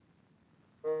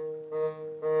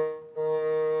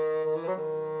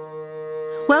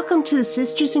Welcome to the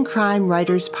Sisters in Crime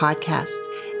Writers Podcast.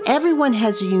 Everyone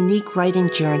has a unique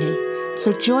writing journey,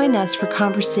 so join us for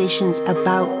conversations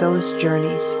about those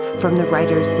journeys from the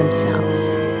writers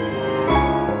themselves.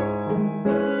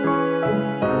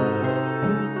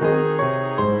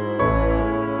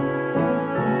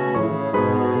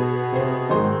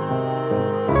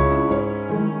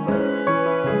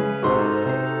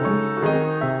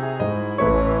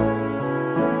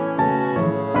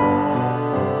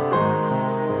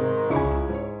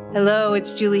 Hello,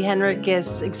 it's Julie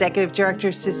Henriques, Executive Director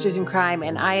of Sisters in Crime,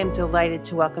 and I am delighted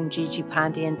to welcome Gigi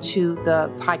Pandian to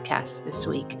the podcast this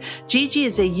week. Gigi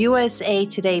is a USA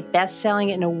Today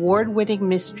bestselling and award-winning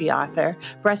mystery author,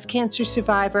 breast cancer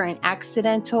survivor, and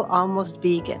accidental almost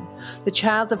vegan. The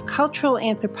child of cultural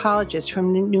anthropologists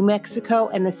from New Mexico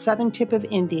and the southern tip of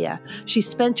India, she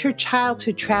spent her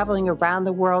childhood traveling around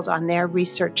the world on their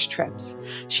research trips.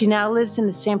 She now lives in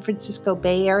the San Francisco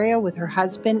Bay Area with her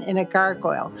husband and a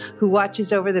gargoyle who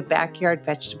watches over the backyard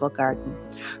vegetable garden.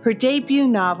 Her debut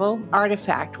novel,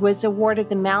 Artifact, was awarded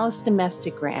the Malice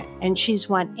Domestic Grant, and she's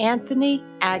won Anthony,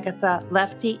 Agatha,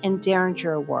 Lefty, and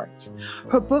Derringer Awards.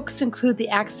 Her books include The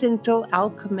Accidental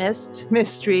Alchemist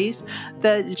Mysteries,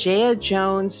 the Jaya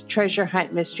Jones Treasure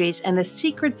Hunt Mysteries, and The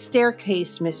Secret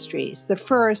Staircase Mysteries. The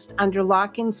first, Under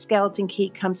Lock and Skeleton Key,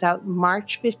 comes out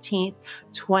March 15th,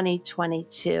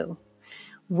 2022.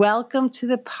 Welcome to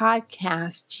the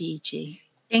podcast, Gigi.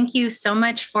 Thank you so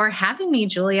much for having me,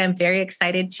 Julie. I'm very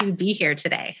excited to be here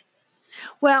today.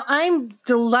 Well, I'm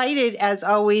delighted, as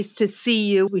always, to see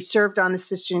you. We served on the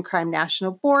Sister in Crime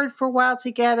National Board for a while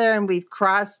together, and we've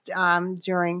crossed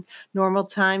during normal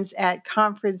times at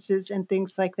conferences and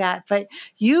things like that. But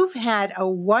you've had a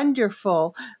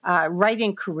wonderful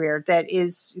writing career that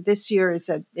this year is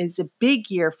a big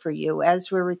year for you.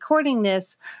 As we're recording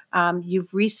this,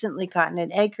 you've recently gotten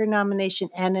an Edgar nomination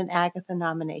and an Agatha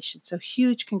nomination. So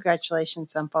huge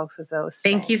congratulations on both of those.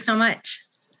 Thank you so much.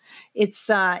 It's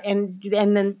and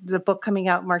then the book coming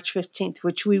out March 15th,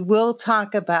 which we will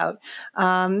talk about.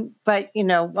 But,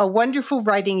 a wonderful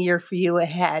writing year for you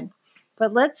ahead.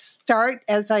 But let's start,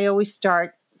 as I always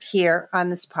start here on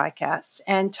this podcast,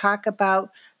 and talk about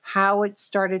how it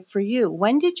started for you.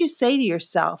 When did you say to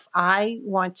yourself, I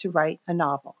want to write a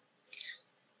novel?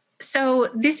 So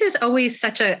this is always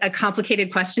such a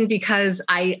complicated question because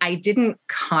I didn't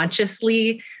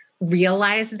consciously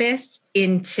realize this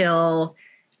until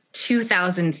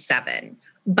 2007,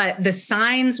 but the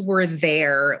signs were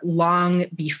there long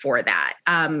before that.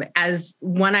 As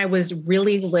when I was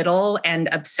really little and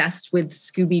obsessed with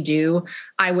Scooby-Doo,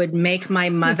 I would make my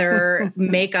mother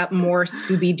make up more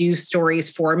Scooby-Doo stories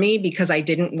for me because I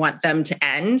didn't want them to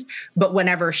end. But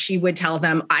whenever she would tell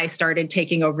them, I started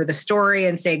taking over the story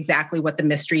and say exactly what the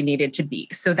mystery needed to be.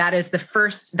 So that is the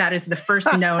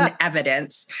first known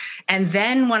evidence. And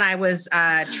then when I was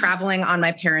traveling on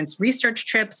my parents' research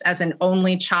trips as an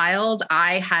only child,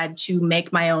 I had to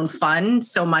make my own fun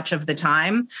so much of the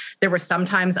time. There were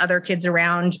sometimes other kids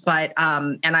around, but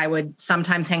and I would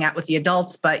sometimes hang out with the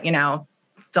adults, but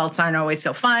adults aren't always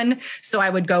so fun. So I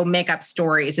would go make up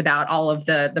stories about all of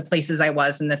the places I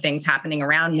was and the things happening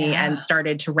around me and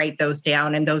started to write those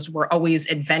down. And those were always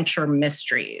adventure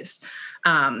mysteries,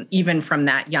 even from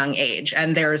that young age.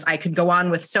 And I could go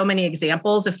on with so many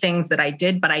examples of things that I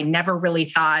did, but I never really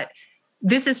thought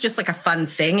this is just like a fun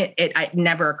thing. It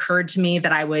never occurred to me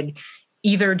that I would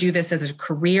either do this as a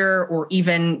career or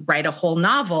even write a whole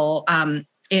novel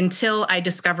until I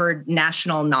discovered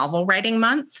National Novel Writing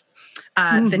Month.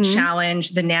 The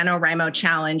challenge, the NaNoWriMo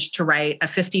challenge to write a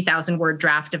 50,000 word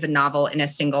draft of a novel in a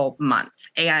single month.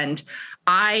 And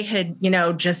I had,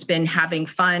 just been having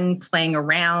fun playing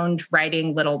around,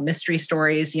 writing little mystery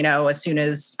stories, as soon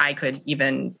as I could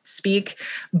even speak.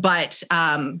 But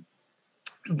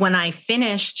when I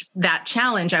finished that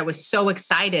challenge, I was so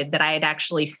excited that I had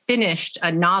actually finished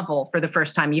a novel for the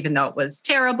first time, even though it was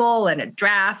terrible and a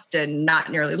draft and not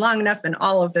nearly long enough and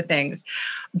all of the things.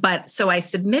 But so I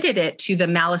submitted it to the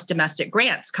Malice Domestic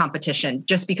Grants competition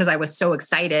just because I was so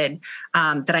excited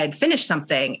that I had finished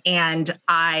something. And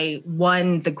I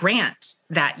won the grant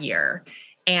that year.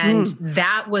 And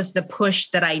that was the push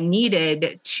that I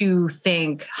needed to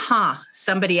think,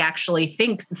 somebody actually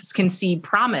can see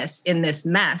promise in this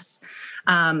mess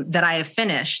that I have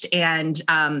finished. And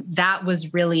that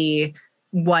was really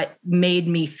what made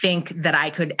me think that I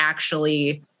could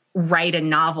actually write a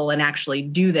novel and actually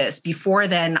do this. Before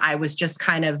then, I was just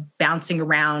kind of bouncing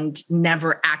around,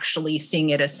 never actually seeing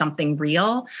it as something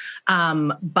real.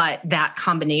 But that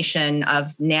combination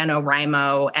of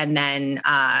NaNoWriMo and then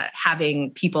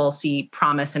having people see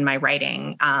promise in my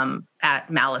writing at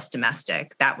Malice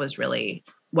Domestic, that was really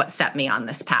what set me on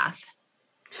this path.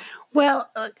 Well,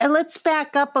 and let's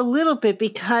back up a little bit,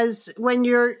 because when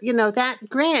you're, that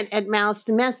grant at Malice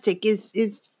Domestic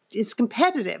is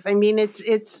competitive. I mean,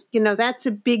 it's that's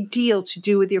a big deal to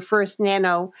do with your first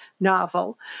Nano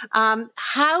novel.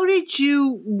 How did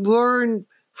you learn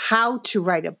how to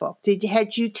write a book?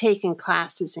 Had you taken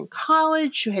classes in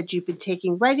college? Had you been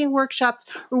taking writing workshops?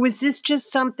 Or was this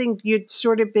just something you'd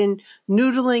sort of been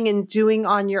noodling and doing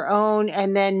on your own,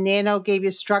 and then Nano gave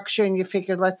you structure and you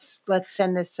figured, let's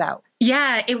send this out?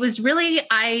 Yeah, it was really,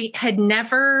 I had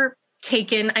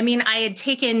taken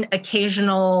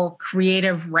occasional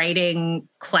creative writing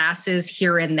classes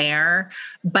here and there,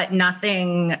 but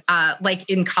nothing like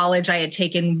in college. I had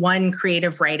taken one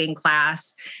creative writing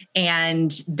class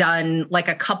and done like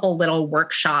a couple little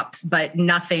workshops, but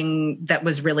nothing that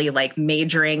was really like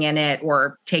majoring in it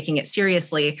or taking it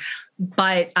seriously.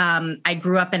 But I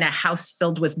grew up in a house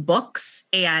filled with books,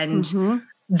 and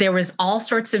there was all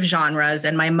sorts of genres,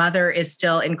 and my mother is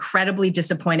still incredibly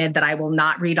disappointed that I will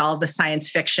not read all the science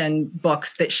fiction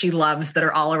books that she loves that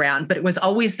are all around. But it was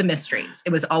always the mysteries.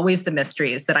 It was always the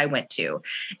mysteries that I went to,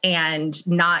 and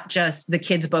not just the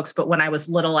kids' books. But when I was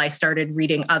little, I started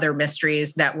reading other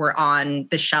mysteries that were on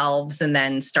the shelves, and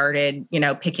then started,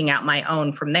 picking out my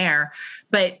own from there.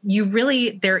 But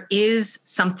there is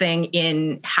something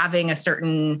in having a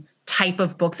certain type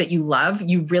of book that you love.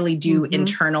 You really do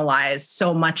internalize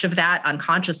so much of that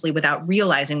unconsciously without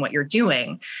realizing what you're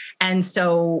doing. And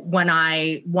so when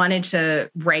I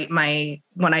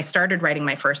started writing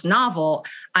my first novel,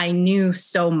 I knew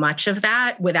so much of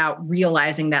that without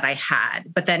realizing that I had.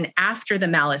 But then after the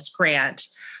Malice grant,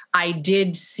 I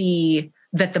did see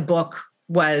that the book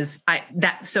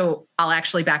so I'll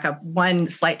actually back up one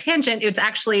slight tangent. It's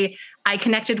actually, I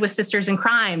connected with Sisters in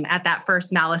Crime at that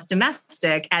first Malice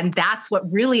Domestic. And that's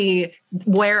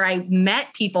where I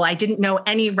met people. I didn't know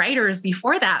any writers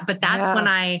before that, but that's when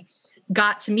I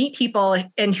got to meet people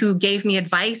and who gave me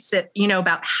advice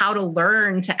about how to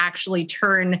learn to actually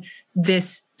turn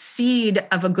this seed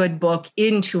of a good book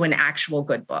into an actual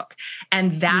good book.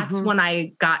 And that's when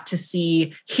I got to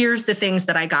see, here's the things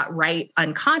that I got right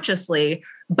unconsciously,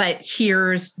 but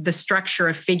here's the structure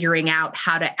of figuring out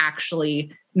how to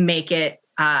actually make it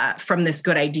from this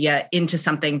good idea into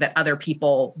something that other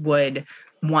people would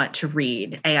want to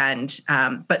read. And,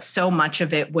 but so much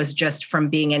of it was just from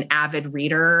being an avid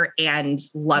reader and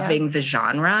loving the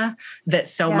genre, that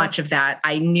so much of that,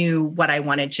 I knew what I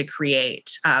wanted to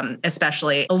create,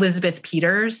 especially Elizabeth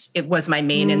Peters. It was my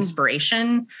main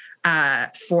inspiration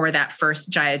for that first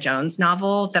Jaya Jones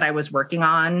novel that I was working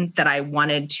on, that I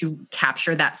wanted to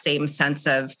capture that same sense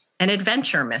of an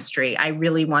adventure mystery. I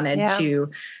really wanted to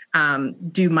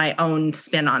do my own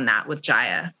spin on that with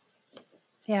Jaya.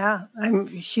 Yeah, I'm a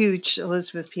huge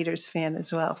Elizabeth Peters fan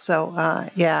as well. So, I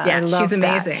love she's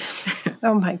amazing.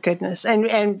 Oh my goodness.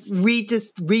 And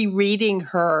rereading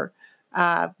her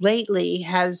lately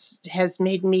has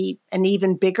made me an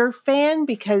even bigger fan,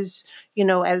 because,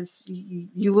 as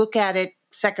you look at it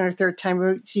second or third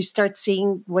time, you start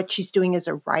seeing what she's doing as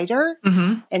a writer,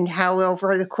 and how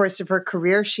over the course of her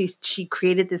career, she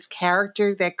created this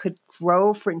character that could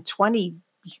grow for 20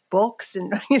 books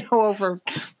and over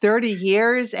 30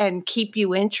 years and keep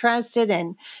you interested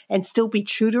and still be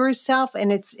true to herself.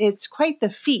 And it's quite the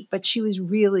feat, but she was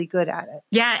really good at it.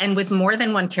 Yeah. And with more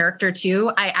than one character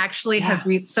too. I actually have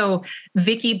so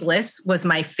Vicky Bliss was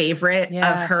my favorite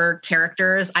of her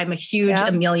characters. I'm a huge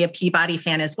Amelia Peabody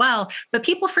fan as well, but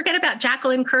people forget about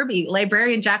Jacqueline Kirby,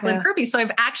 librarian Jacqueline Kirby. So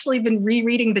I've actually been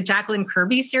rereading the Jacqueline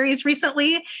Kirby series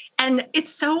recently, and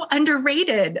it's so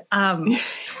underrated.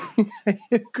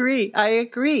 I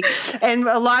agree. And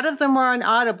a lot of them are on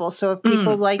Audible. So if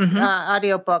people like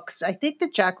audiobooks, I think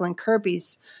that Jacqueline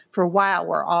Kirby's for a while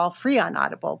were all free on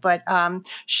Audible. But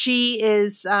she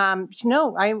is, I'm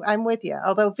with you.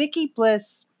 Although Vicky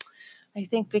Bliss, I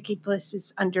think Vicky Bliss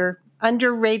is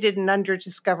underrated and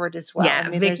underdiscovered as well. Yeah,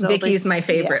 Vicky's my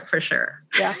favorite for sure.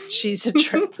 Yeah, she's a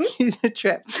trip. She's a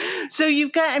trip. So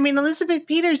you've got, Elizabeth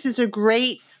Peters is a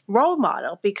great role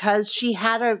model, because she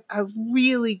had a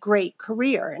really great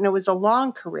career, and it was a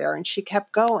long career, and she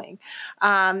kept going.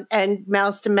 And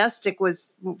Malice Domestic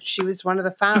she was one of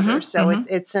the founders. So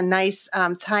it's a nice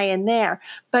tie in there.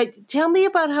 But tell me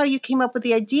about how you came up with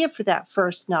the idea for that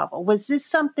first novel. Was this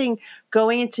something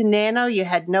going into Nano you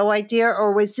had no idea,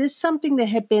 or was this something that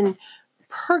had been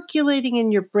percolating in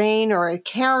your brain, or a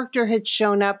character had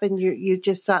shown up and you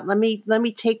just thought, let me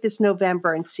take this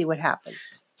November and see what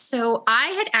happens? So I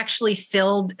had actually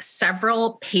filled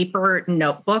several paper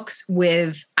notebooks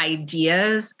with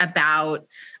ideas about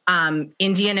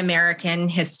Indian American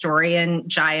historian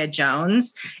Jaya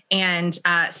Jones. And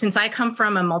since I come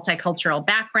from a multicultural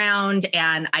background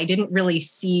and I didn't really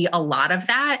see a lot of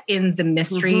that in the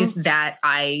mysteries that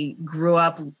I grew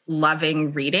up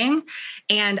loving reading,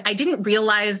 and I didn't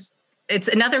realize, it's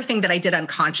another thing that I did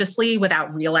unconsciously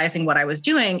without realizing what I was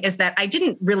doing, is that I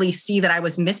didn't really see that I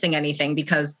was missing anything,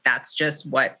 because that's just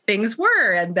what things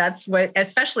were. And that's what,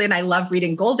 especially, and I love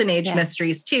reading Golden Age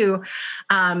mysteries too.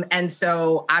 And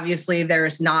so obviously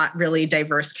there's not really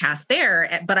diverse cast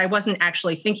there, but I wasn't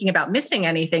actually thinking about missing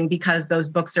anything because those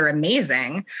books are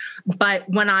amazing. But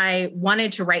when I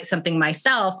wanted to write something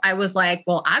myself, I was like,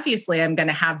 well, obviously I'm going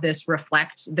to have this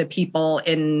reflect the people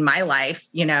in my life,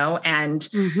 and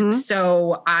so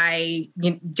I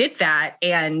did that,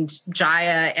 and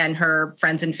Jaya and her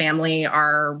friends and family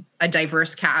are a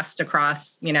diverse cast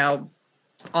across,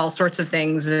 all sorts of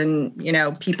things, and,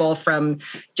 people from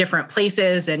different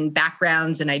places and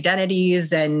backgrounds and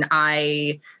identities. And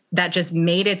that just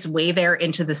made its way there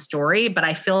into the story. But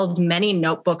I filled many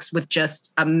notebooks with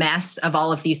just a mess of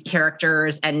all of these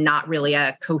characters and not really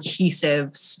a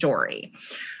cohesive story.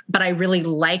 But I really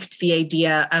liked the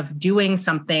idea of doing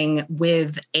something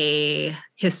with a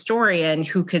historian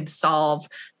who could solve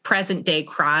present day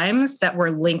crimes that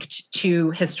were linked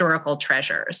to historical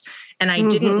treasures. And I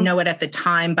didn't know it at the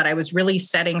time, but I was really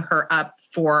setting her up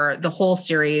for the whole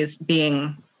series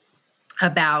being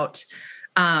about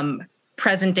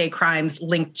present day crimes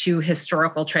linked to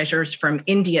historical treasures from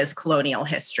India's colonial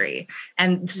history.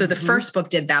 And so the first book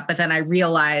did that, but then I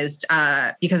realized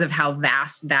because of how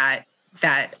vast that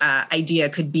idea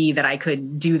could be, that I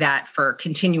could do that for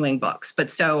continuing books. But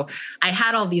so I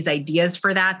had all these ideas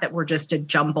for that were just a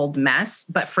jumbled mess.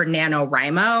 But for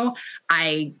NaNoWriMo,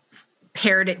 I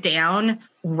pared it down,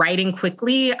 writing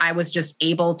quickly. I was just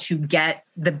able to get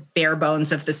the bare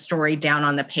bones of the story down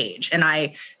on the page. And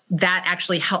that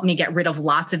actually helped me get rid of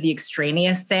lots of the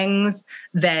extraneous things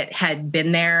that had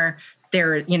been there.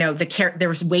 There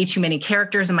was way too many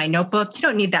characters in my notebook. You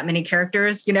don't need that many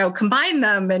characters, combine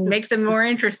them and make them more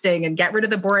interesting and get rid of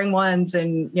the boring ones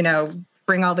and,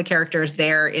 bring all the characters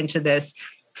there into this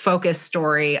focused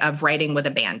story of writing with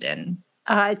abandon.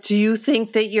 Do you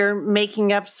think that you're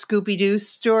making up Scooby-Doo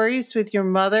stories with your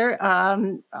mother?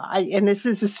 And this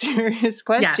is a serious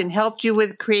question. Yeah. Helped you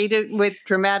with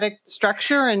dramatic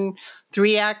structure and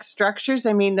 3-act structures?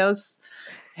 I mean, those...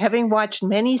 Having watched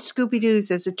many Scooby-Doos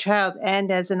as a child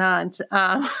and as an aunt,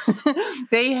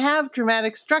 they have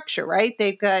dramatic structure, right?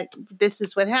 They've got, this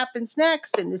is what happens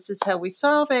next, and this is how we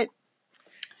solve it.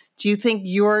 Do you think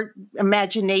your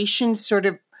imagination sort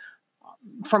of,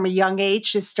 from a young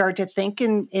age, just started to think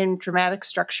in dramatic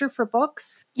structure for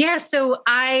books? Yeah. So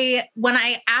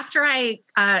after I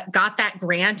got that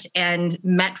grant and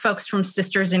met folks from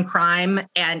Sisters in Crime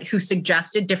and who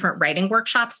suggested different writing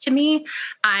workshops to me,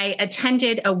 I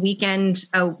attended a weekend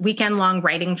long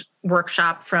writing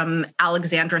workshop from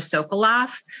Alexandra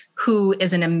Sokoloff, who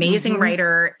is an amazing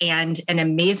writer and an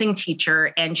amazing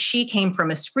teacher. And she came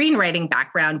from a screenwriting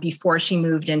background before she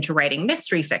moved into writing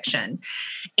mystery fiction.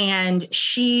 And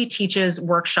she teaches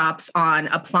workshops on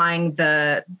applying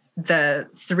the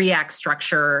 3-act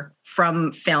structure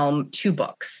from film to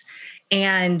books.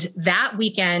 And that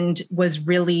weekend was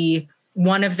really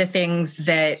one of the things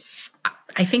that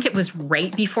I think it was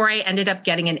right before I ended up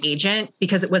getting an agent,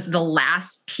 because it was the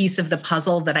last piece of the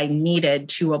puzzle that I needed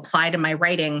to apply to my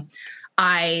writing.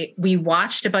 We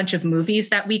watched a bunch of movies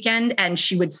that weekend, and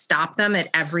she would stop them at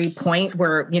every point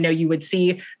where, you would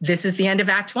see, this is the end of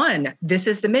Act 1, this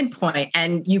is the midpoint.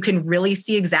 And you can really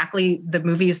see exactly the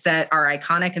movies that are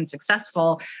iconic and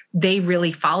successful. They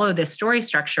really follow this story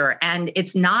structure, and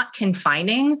it's not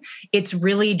confining. It's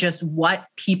really just what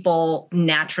people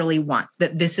naturally want,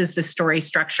 that this is the story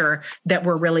structure that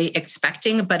we're really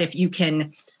expecting. But if you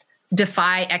can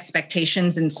defy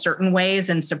expectations in certain ways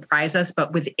and surprise us,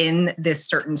 but within this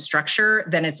certain structure,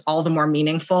 then it's all the more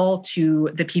meaningful to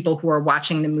the people who are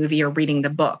watching the movie or reading the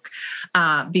book,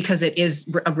 because it is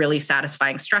a really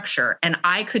satisfying structure. And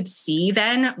I could see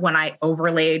then, when I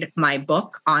overlaid my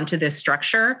book onto this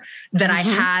structure, that I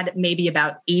had maybe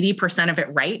about 80% of it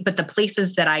right, but the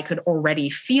places that I could already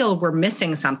feel were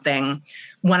missing something,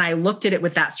 when I looked at it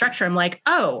with that structure, I'm like,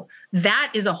 oh,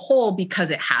 that is a hole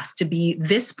because it has to be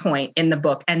this point in the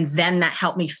book. And then that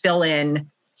helped me filling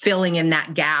in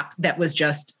that gap that was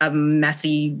just a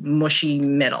messy, mushy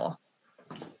middle.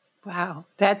 Wow.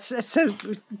 That's so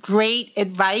great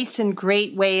advice and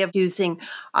great way of using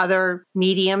other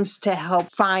mediums to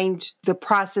help find the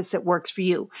process that works for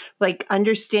you. Like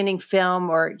understanding film,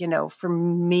 or, for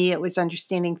me, it was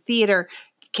understanding theater,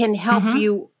 can help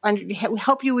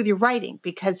help you with your writing,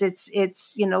 because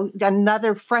it's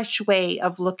another fresh way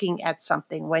of looking at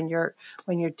something when you're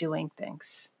doing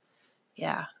things.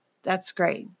 Yeah, that's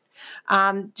great.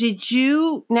 I'm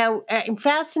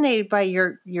fascinated by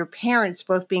your parents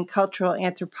both being cultural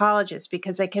anthropologists,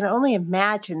 because I can only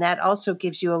imagine that also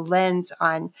gives you a lens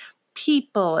on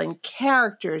people and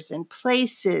characters and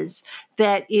places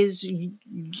that is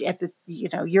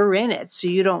you're in it, so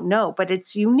you don't know, but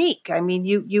it's unique. I mean,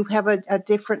 you have a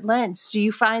different lens. Do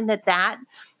you find that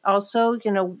also,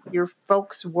 your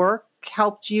folks' work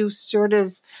helped you sort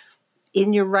of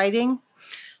in your writing?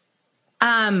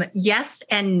 Yes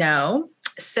and no.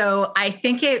 So I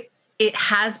think it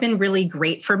has been really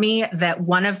great for me that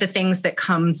one of the things that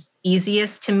comes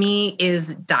easiest to me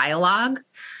is dialogue.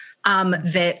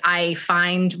 That I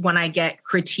find when I get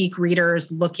critique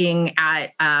readers looking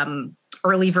at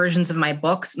early versions of my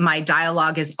books, my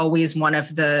dialogue is always one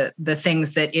of the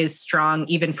things that is strong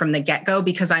even from the get-go,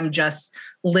 because I'm just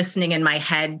listening in my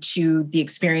head to the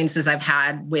experiences I've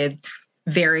had with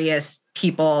various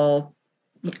people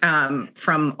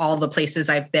from all the places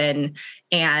I've been.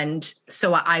 And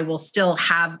so I will still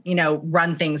have,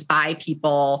 run things by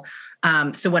people.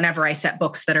 So whenever I set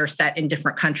books that are set in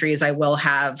different countries, I will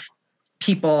have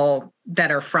people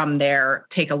that are from there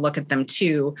take a look at them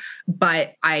too.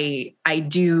 But I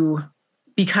do,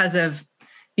 because of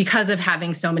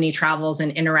having so many travels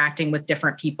and interacting with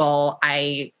different people,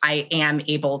 I am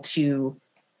able to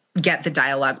get the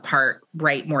dialogue part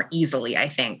right more easily, I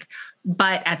think.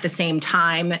 But at the same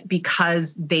time,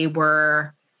 because they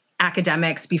were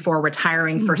academics before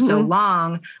retiring for so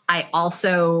long, I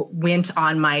also went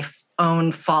on my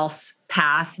own false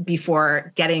path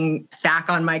before getting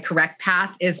back on my correct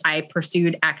path. Is I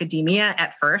pursued academia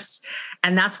at first.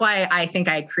 And that's why I think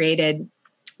I created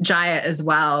Jaya as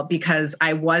well, because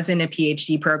I was in a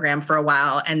PhD program for a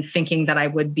while and thinking that I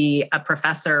would be a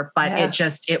professor, but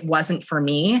it wasn't for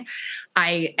me.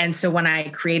 And so when I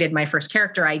created my first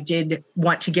character, I did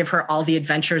want to give her all the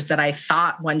adventures that I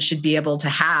thought one should be able to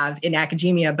have in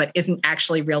academia, but isn't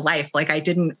actually real life. Like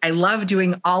I love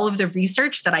doing all of the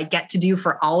research that I get to do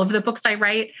for all of the books I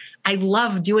write. I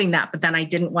love doing that, but then I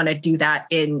didn't want to do that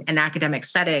in an academic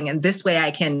setting. And this way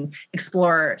I can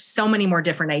explore so many more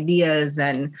different ideas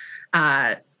and,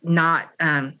 I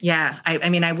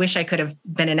mean, I wish I could have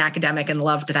been an academic and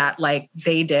loved that like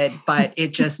they did, but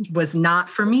it just was not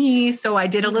for me. So I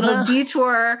did a little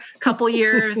detour, a couple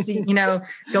years,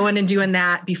 going and doing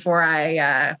that before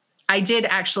I did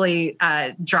actually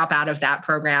drop out of that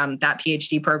program, that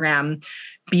PhD program,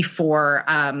 before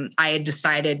I had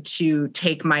decided to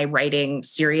take my writing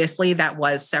seriously. That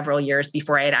was several years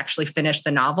before I had actually finished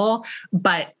the novel.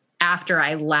 But after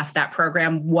I left that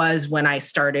program was when I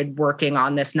started working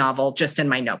on this novel just in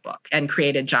my notebook and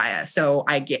created Jaya. So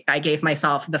I gave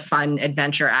myself the fun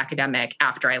adventure academic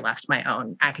after I left my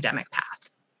own academic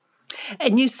path.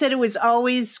 And you said it was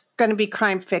always going to be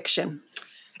crime fiction,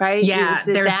 right? Yeah.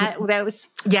 There's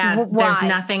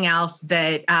nothing else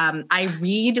that I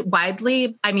read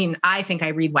widely. I mean, I think I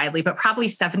read widely, but probably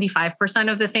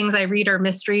 75% of the things I read are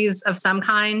mysteries of some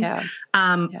kind.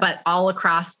 But all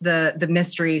across the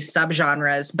mystery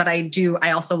subgenres. But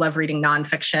I also love reading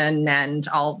nonfiction, and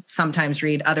I'll sometimes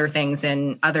read other things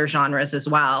in other genres as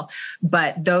well.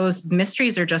 But those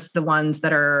mysteries are just the ones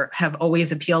that have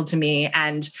always appealed to me.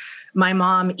 And my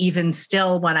mom, even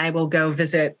still, when I will go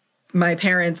visit my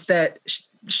parents, that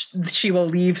she will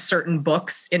leave certain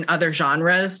books in other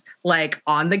genres, like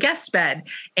on the guest bed,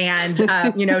 and,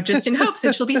 just in hopes.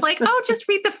 And she'll be like, oh, just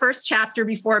read the first chapter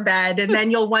before bed, and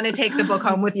then you'll want to take the book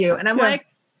home with you. And I'm like,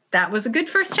 that was a good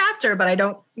first chapter, but I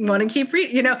don't want to keep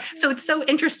reading, So it's so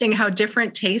interesting how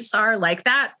different tastes are like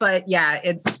that. But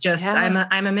it's just,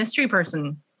 I'm a mystery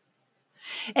person.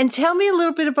 And tell me a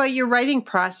little bit about your writing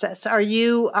process. Are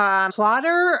you a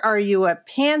plotter? Are you a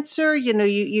pantser?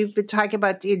 You've been talking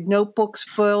about the notebooks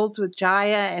filled with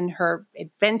Jaya and her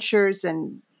adventures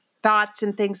and thoughts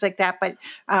and things like that. But,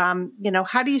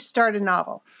 how do you start a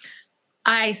novel?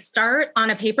 I start on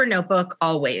a paper notebook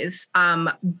always,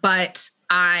 but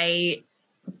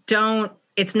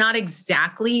it's not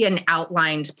exactly an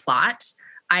outlined plot.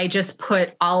 I just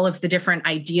put all of the different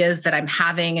ideas that I'm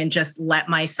having and just let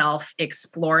myself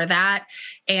explore that.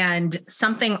 And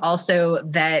something also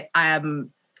that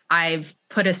I've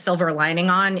put a silver lining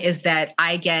on is that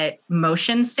I get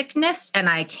motion sickness and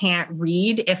I can't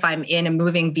read if I'm in a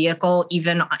moving vehicle,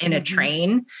 even in a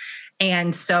train.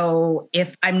 And so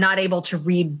if I'm not able to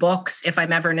read books, if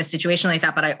I'm ever in a situation like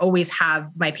that, but I always have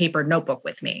my paper notebook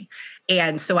with me.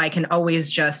 And so I can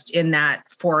always just in that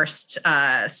forced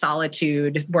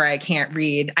solitude where I can't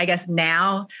read. I guess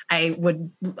now I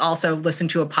would also listen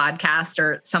to a podcast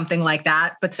or something like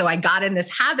that. But so I got in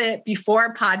this habit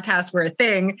before podcasts were a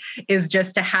thing, is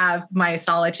just to have my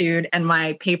solitude and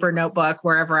my paper notebook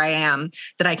wherever I am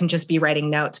that I can just be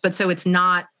writing notes. But so it's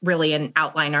not really an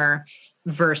outliner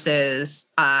versus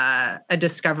a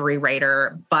discovery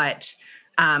writer. But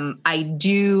I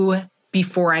do,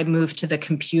 before I move to the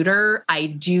computer, I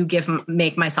do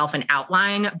make myself an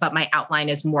outline, but my outline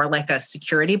is more like a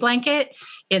security blanket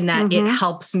in that it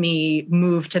helps me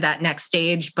move to that next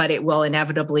stage, but it will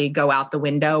inevitably go out the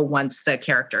window once the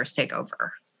characters take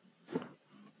over.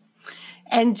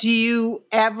 And do you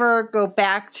ever go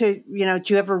back to, do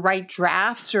you ever write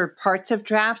drafts or parts of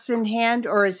drafts in hand,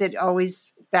 or is it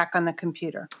always back on the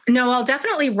computer? No, I'll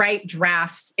definitely write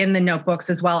drafts in the notebooks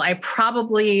as well.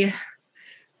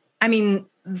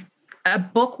 A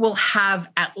book will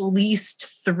have at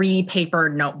least 3 paper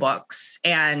notebooks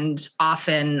and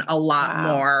often a lot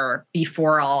more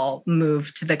before I'll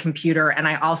move to the computer. And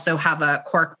I also have a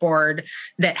cork board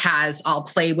that I'll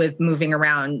play with moving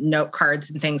around note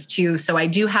cards and things too. So I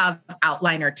do have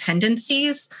outliner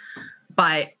tendencies,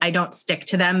 but I don't stick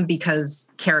to them because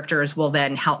characters will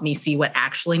then help me see what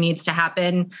actually needs to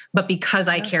happen. But because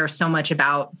I care so much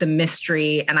about the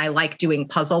mystery and I like doing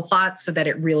puzzle plots so that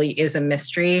it really is a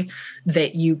mystery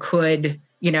that you could,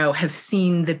 have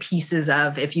seen the pieces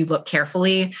of if you look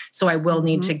carefully. So I will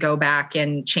need to go back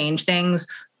and change things.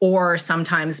 Or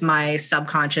sometimes my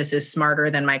subconscious is smarter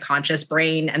than my conscious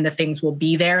brain and the things will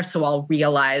be there. So I'll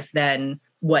realize then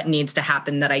what needs to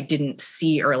happen that I didn't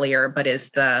see earlier, but is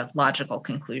the logical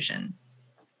conclusion.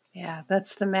 Yeah,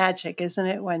 that's the magic, isn't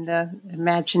it? When the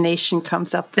imagination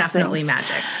comes up with Definitely things.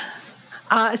 Magic.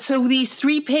 So these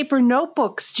 3 paper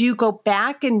notebooks, do you go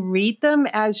back and read them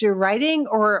as you're writing,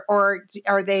 or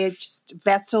are they just a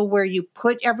vessel where you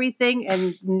put everything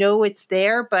and know it's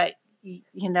there, but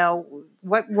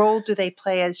what role do they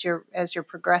play as you're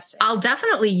progressing? I'll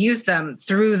definitely use them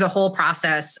through the whole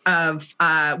process of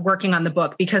working on the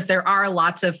book, because there are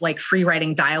lots of like free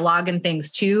writing dialogue and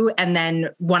things too. And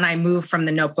then when I move from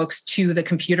the notebooks to the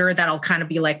computer, that'll kind of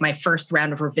be like my first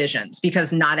round of revisions,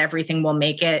 because not everything will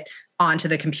make it onto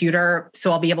the computer.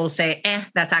 So I'll be able to say,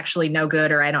 that's actually no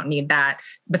good, or I don't need that.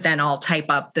 But then I'll type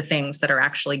up the things that are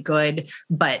actually good,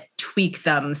 but tweak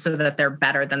them so that they're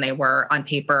better than they were on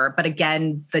paper. But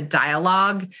again, the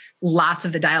dialogue, lots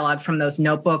of the dialogue from those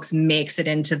notebooks makes it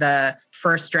into the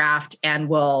first draft and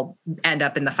will end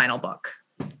up in the final book.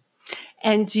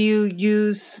 And do you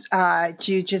just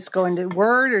go into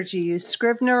Word, or do you use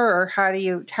Scrivener, or how do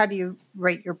you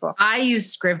write your books? I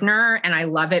use Scrivener and I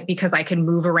love it because I can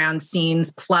move around scenes.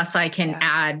 Plus I can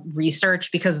add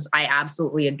research because I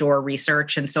absolutely adore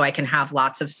research. And so I can have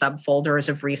lots of subfolders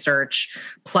of research,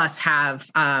 plus have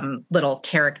little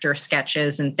character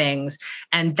sketches and things.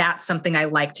 And that's something I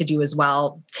like to do as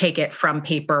well. Take it from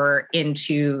paper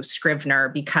into Scrivener,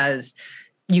 because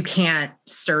you can't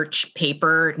search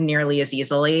paper nearly as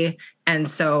easily. And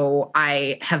so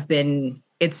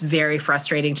it's very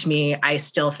frustrating to me. I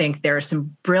still think there are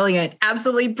some brilliant,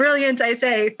 absolutely brilliant, I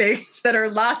say, things that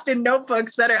are lost in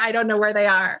notebooks that I don't know where they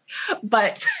are,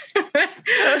 but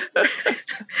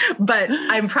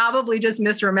I'm probably just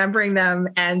misremembering them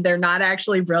and they're not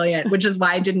actually brilliant, which is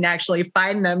why I didn't actually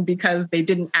find them, because they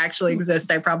didn't actually exist.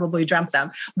 I probably dreamt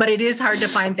them, but it is hard to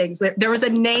find things. There was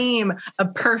a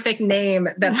perfect name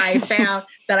that I found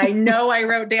that I know I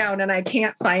wrote down and I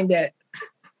can't find it.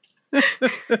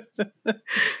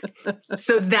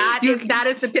 So that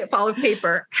is the pitfall of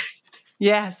paper.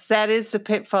 Yes, that is the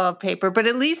pitfall of paper. But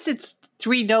at least it's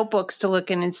 3 notebooks to look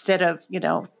in instead of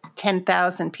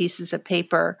 10,000 pieces of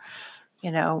paper,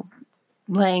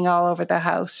 laying all over the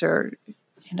house, or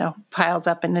piled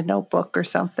up in a notebook or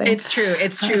something. It's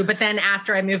true. But then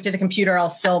after I move to the computer, I'll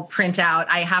still print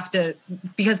out. I have to,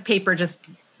 because paper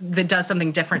that does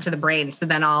something different to the brain. So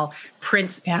then I'll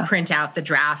print out the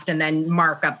draft and then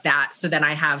mark up that. So then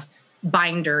I have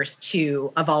binders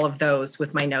too of all of those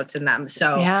with my notes in them.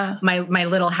 So my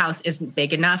little house isn't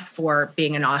big enough for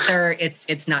being an author.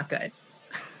 It's not good.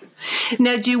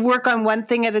 Now, do you work on one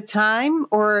thing at a time,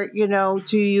 or,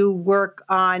 do you work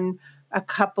on a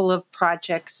couple of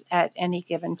projects at any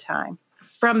given time?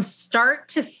 From start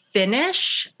to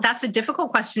finish, that's a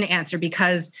difficult question to answer,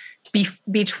 because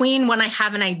between when I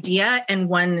have an idea and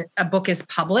when a book is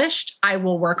published, I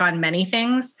will work on many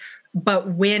things. But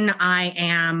when I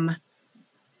am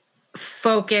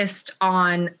focused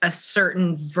on a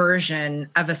certain version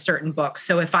of a certain book.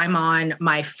 So if I'm on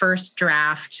my first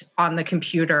draft on the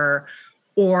computer,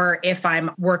 or if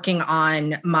I'm working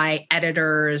on my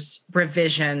editor's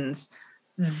revisions,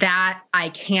 that I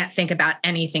can't think about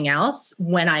anything else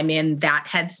when I'm in that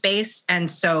headspace.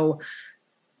 And so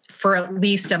for at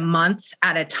least a month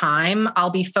at a time, I'll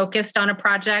be focused on a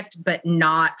project, but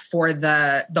not for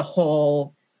the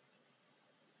whole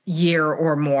year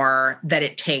or more that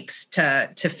it takes to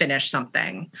finish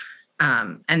something.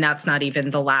 And that's not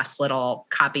even the last little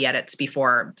copy edits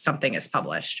before something is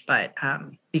published, but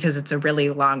because it's a really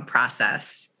long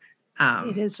process.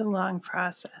 It is a long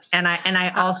process. And I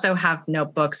also have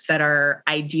notebooks that are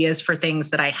ideas for things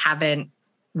that I haven't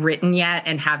written yet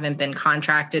and haven't been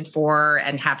contracted for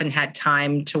and haven't had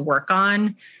time to work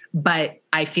on. But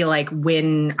I feel like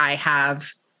when I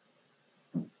have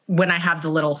the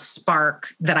little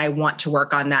spark that I want to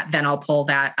work on that, then I'll pull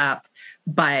that up.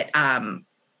 But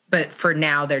for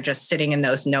now, they're just sitting in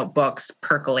those notebooks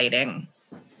percolating.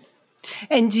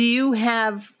 And do you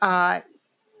have,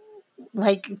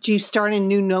 do you start a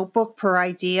new notebook per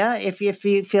idea if you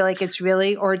feel like it's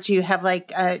really, or do you have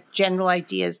like a general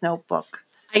ideas notebook?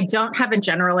 I don't have a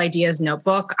general ideas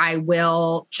notebook. I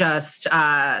will just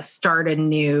start a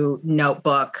new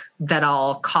notebook that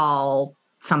I'll call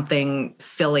something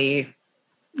silly,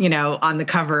 on the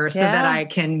cover, so that I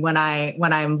can, when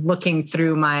I'm looking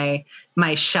through my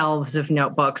shelves of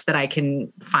notebooks, that I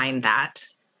can find that.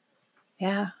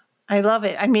 Yeah. I love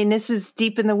it. I mean, this is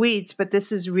deep in the weeds, but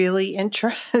this is really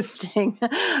interesting.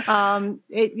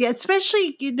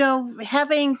 Especially,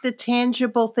 having the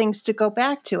tangible things to go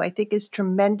back to, I think is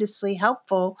tremendously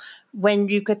helpful when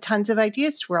you get tons of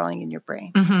ideas swirling in your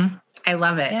brain. Mm-hmm. I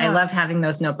love it. Yeah. I love having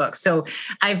those notebooks. So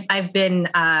I've been,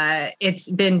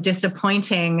 it's been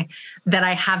disappointing that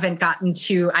I haven't gotten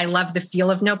to, I love the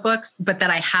feel of notebooks, but that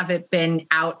I haven't been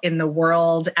out in the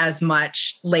world as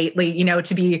much lately,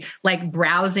 to be like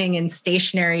browsing in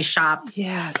stationery shops.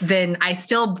 Yes. Then I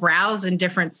still browse in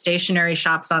different stationery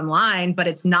shops online, but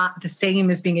it's not the same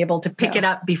as being able to pick it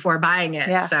up before buying it.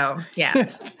 Yeah. So, yeah.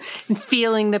 And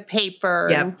feeling the paper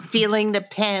and feeling the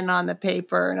pen on the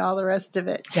paper and all the rest of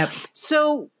it. Yep.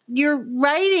 So your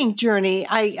writing journey,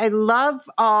 I love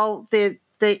all the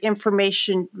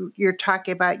information you're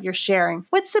talking about, you're sharing.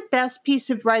 What's the best piece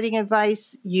of writing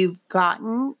advice you've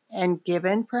gotten and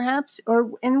given, perhaps?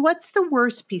 And what's the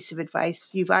worst piece of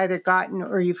advice you've either gotten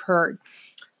or you've heard?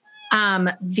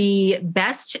 The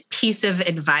best piece of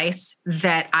advice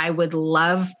that I would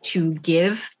love to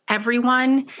give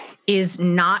everyone is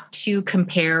not to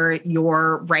compare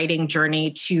your writing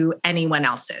journey to anyone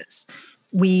else's.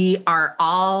 We are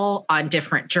all on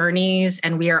different journeys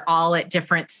and we are all at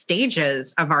different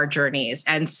stages of our journeys.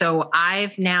 And so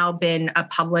I've now been a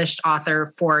published author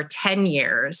for 10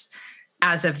 years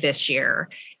as of this year.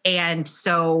 And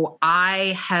so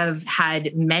I have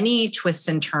had many twists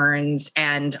and turns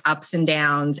and ups and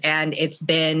downs, and it's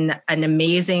been an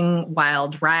amazing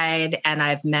wild ride. And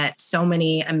I've met so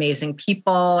many amazing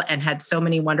people and had so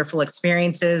many wonderful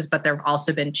experiences, but there have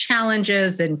also been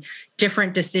challenges and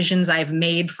different decisions I've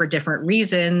made for different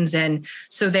reasons. And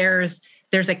so there's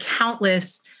a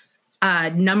countless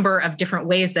number of different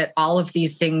ways that all of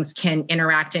these things can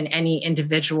interact in any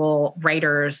individual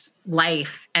writer's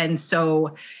life. And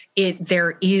so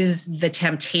there is the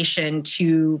temptation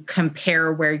to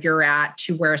compare where you're at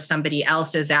to where somebody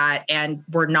else is at, and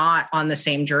we're not on the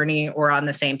same journey or on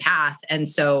the same path. And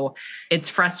so it's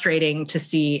frustrating to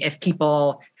see if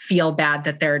people feel bad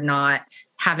that they're not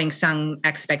having some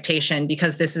expectation,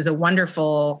 because this is a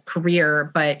wonderful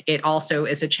career, but it also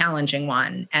is a challenging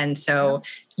one. And so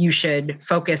you should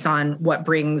focus on what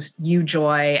brings you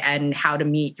joy and how to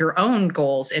meet your own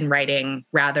goals in writing,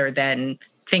 rather than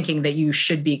thinking that you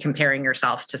should be comparing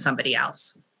yourself to somebody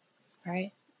else.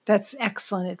 Right. That's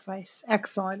excellent advice.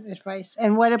 Excellent advice.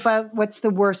 And what's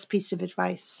the worst piece of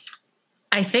advice?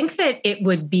 I think that it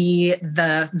would be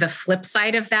the flip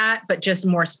side of that, but just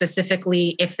more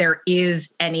specifically, if there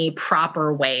is any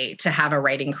proper way to have a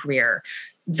writing career.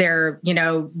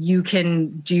 You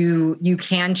can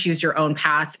choose your own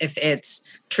path if it's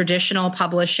traditional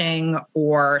publishing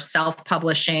or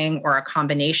self-publishing or a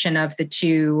combination of the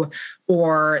two,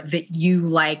 or that you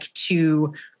like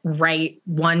to write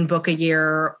one book a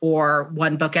year or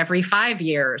one book every 5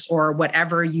 years, or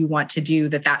whatever you want to do,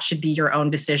 that should be your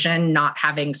own decision, not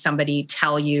having somebody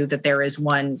tell you that there is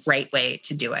one right way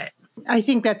to do it. I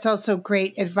think that's also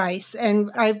great advice.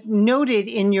 And I've noted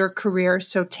in your career,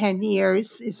 so 10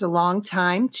 years is a long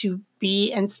time to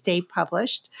be and stay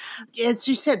published. As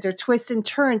you said, there are twists and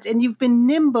turns, and you've been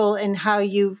nimble in how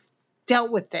you've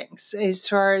dealt with things as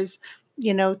far as,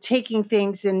 taking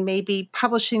things and maybe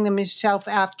publishing them yourself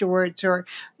afterwards, or,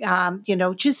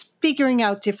 just figuring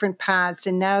out different paths.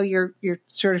 And now you're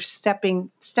sort of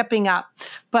stepping up.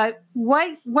 But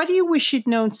what do you wish you'd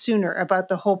known sooner about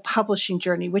the whole publishing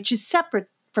journey, which is separate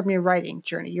from your writing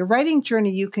journey? Your writing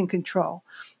journey you can control.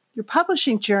 Your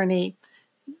publishing journey,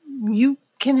 you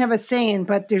can have a say in,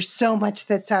 but there's so much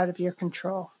that's out of your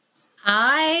control.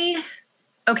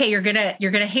 Okay, you're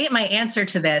gonna hate my answer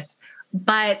to this,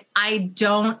 but I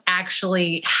don't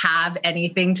actually have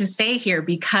anything to say here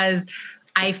because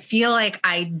I feel like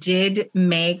I did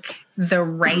make the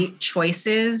right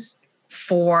choices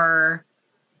for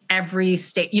every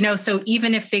state. So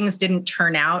even if things didn't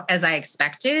turn out as I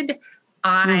expected,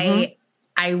 I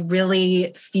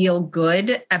really feel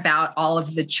good about all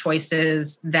of the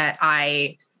choices that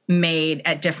I made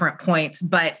at different points.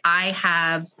 But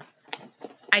I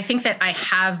think that I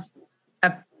have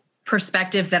a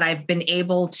perspective that I've been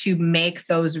able to make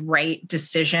those right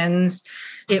decisions.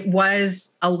 It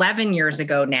was 11 years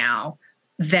ago now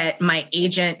that my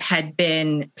agent had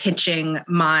been pitching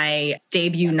my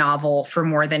debut novel for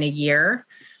more than a year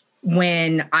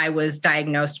when I was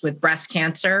diagnosed with breast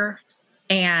cancer.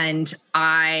 And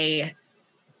I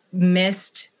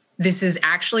missed, this is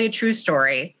actually a true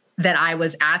story, that I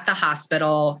was at the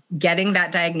hospital getting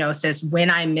that diagnosis when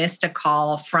I missed a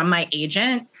call from my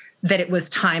agent that it was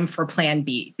time for plan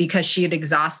B, because she had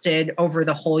exhausted over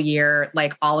the whole year,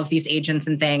 like all of these agents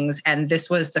and things. And this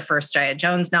was the first Jaya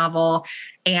Jones novel.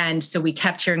 And so we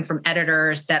kept hearing from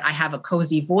editors that I have a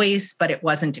cozy voice, but it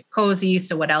wasn't cozy.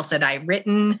 So what else had I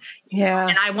written? Yeah.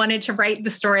 And I wanted to write the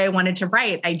story I wanted to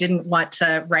write. I didn't want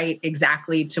to write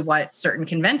exactly to what certain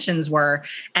conventions were.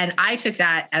 And I took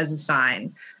that as a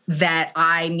sign that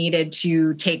I needed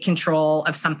to take control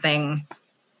of something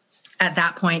at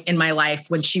that point in my life,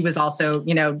 when she was also,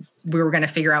 we were going to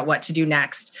figure out what to do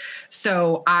next.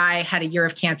 So I had a year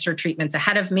of cancer treatments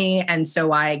ahead of me. And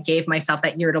so I gave myself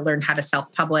that year to learn how to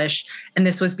self-publish. And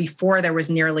this was before there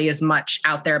was nearly as much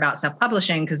out there about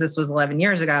self-publishing, because this was 11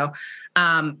 years ago.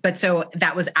 But so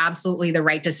that was absolutely the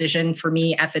right decision for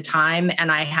me at the time.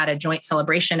 And I had a joint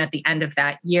celebration at the end of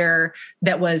that year.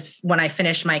 That was when I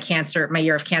finished my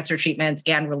year of cancer treatments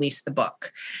and released the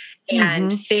book.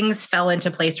 And things fell into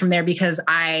place from there, because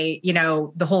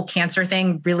the whole cancer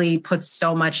thing really puts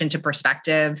so much into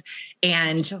perspective.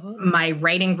 And Absolutely. My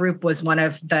writing group was one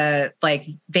of the,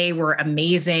 they were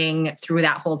amazing through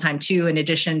that whole time too, in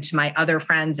addition to my other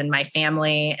friends and my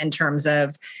family, in terms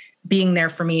of being there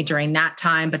for me during that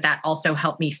time. But that also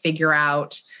helped me figure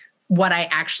out what I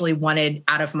actually wanted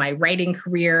out of my writing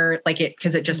career,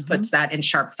 because it just puts that in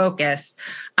sharp focus.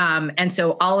 And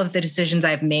so all of the decisions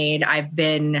I've made,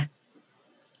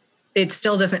 it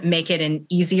still doesn't make it an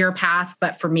easier path,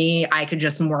 but for me, I could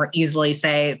just more easily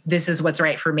say, this is what's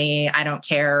right for me. I don't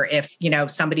care if,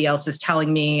 somebody else is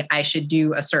telling me I should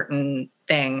do a certain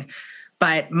thing.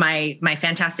 But my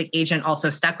fantastic agent also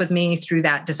stuck with me through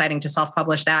that, deciding to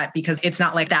self-publish that, because it's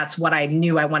not like that's what I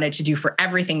knew I wanted to do for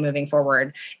everything moving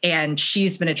forward. And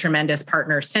she's been a tremendous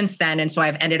partner since then. And so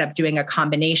I've ended up doing a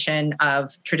combination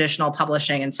of traditional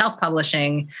publishing and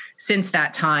self-publishing since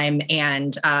that time.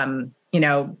 And,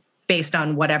 based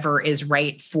on whatever is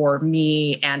right for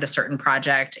me and a certain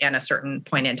project and a certain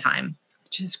point in time.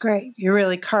 Which is great. You're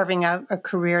really carving out a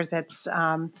career that's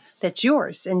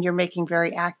yours, and you're making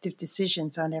very active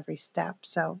decisions on every step.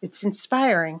 So it's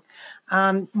inspiring.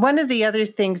 One of the other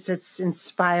things that's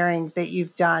inspiring that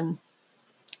you've done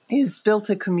is built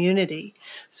a community.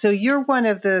 So you're one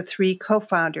of the 3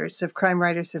 co-founders of Crime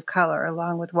Writers of Color,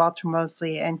 along with Walter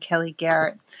Mosley and Kelly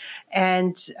Garrett.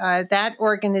 And that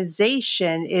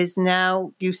organization is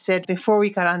now, you said before we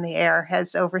got on the air,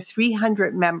 has over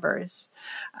 300 members.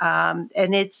 And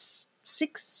it's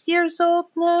 6 years old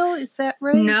now. Is that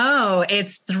right? No,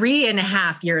 it's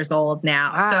 3.5 years old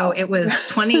now. Wow. So it was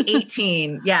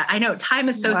 2018. Yeah, I know. Time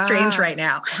is so strange right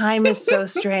now. Time is so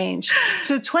strange.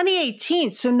 So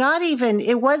 2018. So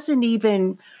it wasn't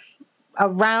even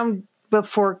around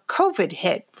before COVID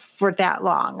hit for that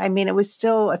long. I mean, it was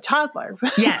still a toddler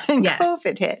when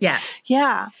COVID hit. Yeah.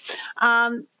 Yeah.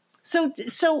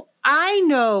 So I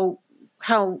know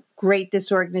how great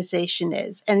this organization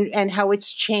is, and how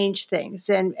it's changed things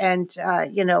and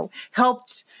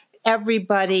helped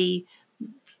everybody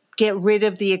get rid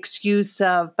of the excuse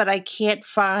of, but I can't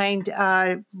find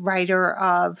a writer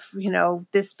of,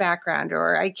 this background,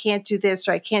 or I can't do this,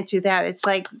 or I can't do that. It's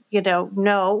like,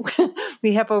 no,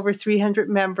 we have over 300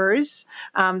 members.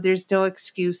 There's no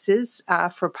excuses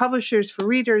for publishers, for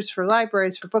readers, for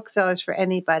libraries, for booksellers, for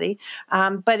anybody.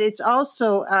 But it's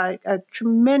also a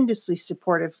tremendously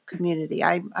supportive community.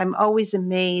 I'm always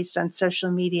amazed on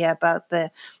social media about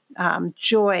the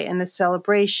joy and the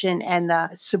celebration and the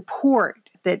support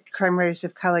that crime writers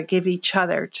of color give each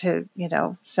other to,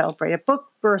 celebrate a book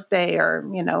birthday, or,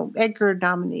 Edgar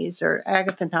nominees or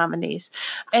Agatha nominees.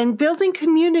 And building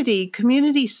community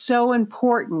is so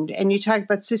important. And you talked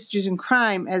about Sisters in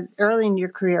Crime as early in your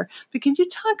career, but can you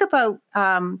talk about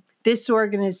this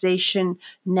organization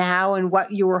now and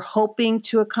what you were hoping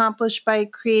to accomplish by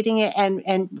creating it,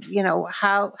 and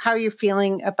how you're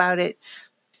feeling about it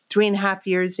 3.5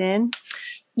 years in?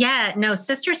 Yeah, no,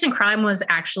 Sisters in Crime was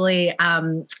actually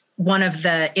one of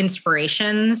the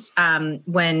inspirations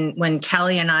when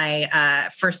Kelly and I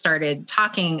first started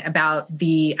talking about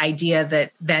the idea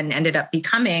that then ended up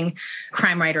becoming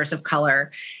Crime Writers of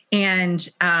Color. And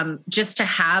just to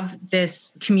have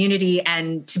this community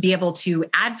and to be able to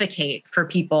advocate for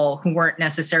people who weren't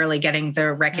necessarily getting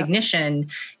the recognition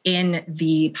in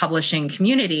the publishing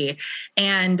community.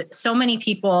 And so many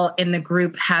people in the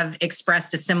group have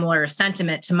expressed a similar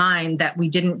sentiment to mine, that we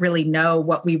didn't really know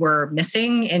what we were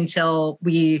missing until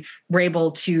we were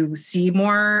able to see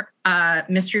more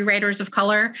mystery writers of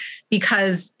color,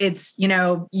 because it's,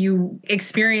 you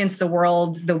experience the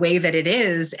world the way that it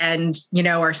is, and,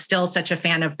 are still such a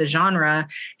fan of the genre.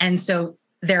 And so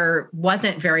there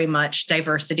wasn't very much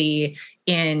diversity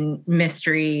in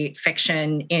mystery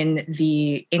fiction in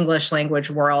the English language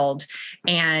world.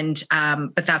 And,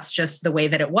 but that's just the way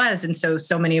that it was. And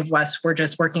so many of us were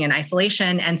just working in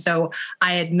isolation. And so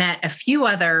I had met a few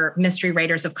other mystery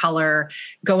writers of color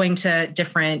going to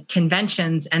different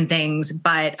conventions and things,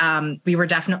 but we were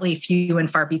definitely few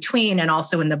and far between. And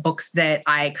also in the books that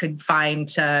I could find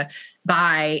to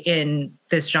buy in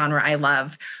this genre I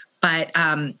love. But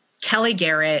Kelly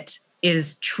Garrett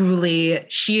is truly,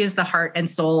 she is the heart and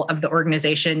soul of the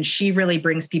organization. She really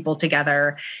brings people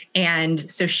together. And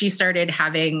so she started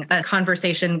having a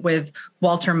conversation with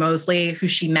Walter Mosley, who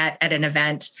she met at an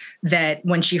event, that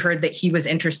when she heard that he was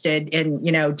interested in,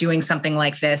 doing something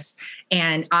like this.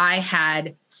 And I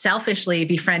had selfishly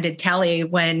befriended Kelly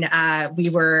when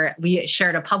we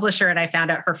shared a publisher, and I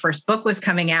found out her first book was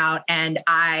coming out. And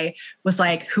I was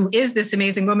like, who is this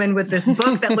amazing woman with this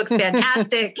book that looks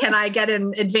fantastic? Can I get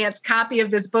an advanced copy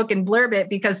of this book and blurb it?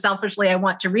 Because selfishly, I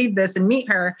want to read this and meet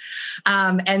her.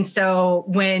 And so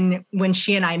when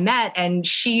she and I met, and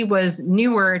she was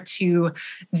newer to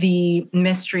the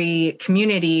mystery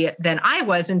community than I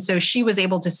was. And so she was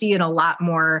able to see in a lot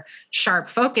more sharp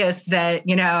focus that,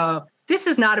 this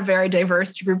is not a very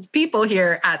diverse group of people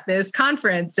here at this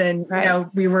conference. And,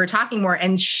 we were talking more,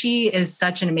 and she is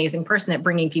such an amazing person at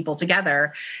bringing people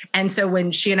together. And so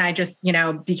when she and I just,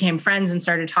 became friends and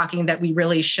started talking that we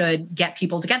really should get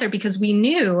people together, because we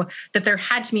knew that there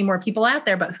had to be more people out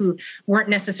there, but who weren't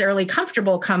necessarily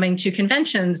comfortable coming to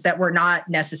conventions, that were not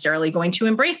necessarily going to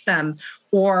embrace them,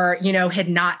 or, had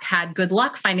not had good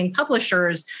luck finding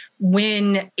publishers,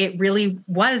 when it really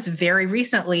was very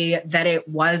recently that it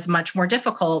was much more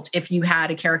difficult if you had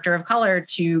a character of color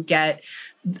to get,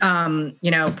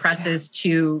 presses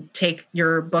to take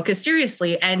your book as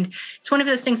seriously. And it's one of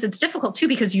those things that's difficult too,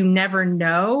 because you never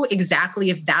know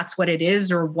exactly if that's what it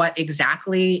is or what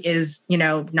exactly is,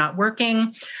 not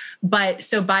working. But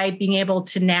so by being able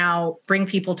to now bring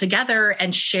people together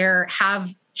and share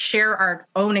our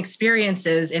own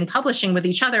experiences in publishing with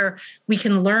each other, we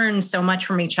can learn so much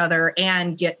from each other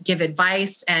and give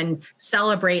advice and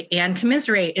celebrate and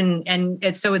commiserate. And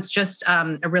it's just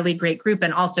a really great group.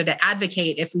 And also to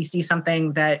advocate if we see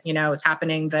something that, is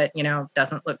happening that,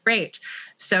 doesn't look great.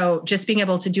 So just being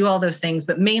able to do all those things,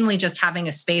 but mainly just having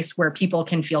a space where people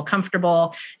can feel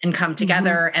comfortable and come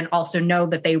together, and also know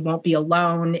that they won't be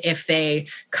alone if they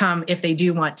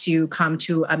do want to come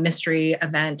to a mystery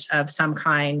event of some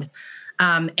kind.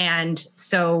 And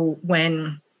so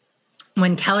when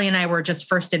Kelly and I were just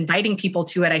first inviting people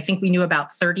to it, I think we knew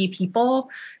about 30 people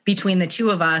between the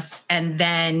two of us. And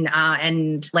then,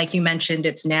 and like you mentioned,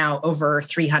 it's now over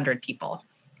 300 people.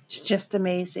 It's just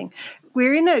amazing.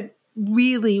 We're in a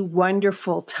really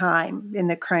wonderful time in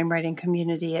the crime writing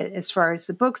community as far as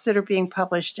the books that are being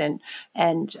published and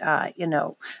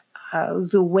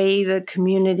the way the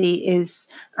community is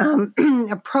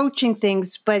approaching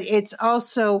things, but it's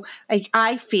also,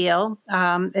 I feel,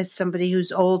 as somebody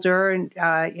who's older and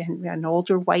an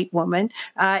older white woman,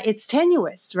 it's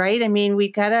tenuous, right? I mean, we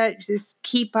gotta just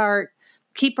keep our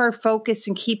focus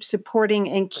and keep supporting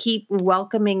and keep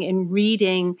welcoming and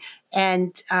reading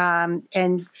and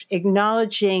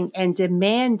acknowledging and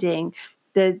demanding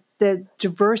the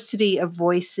diversity of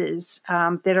voices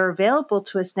that are available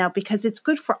to us now, because it's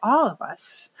good for all of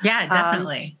us. Yeah,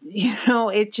 definitely.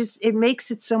 It makes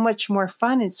it so much more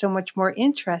fun and so much more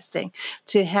interesting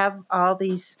to have all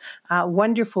these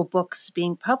wonderful books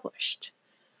being published.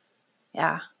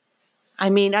 Yeah.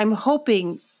 I mean, I'm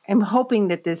hoping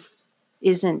that this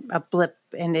isn't a blip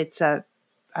and it's a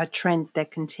trend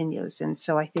that continues. And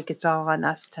so I think it's all on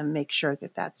us to make sure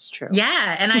that that's true.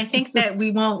 Yeah. And I think that we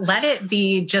won't let it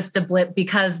be just a blip,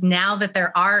 because now that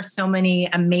there are so many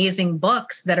amazing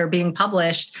books that are being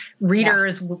published,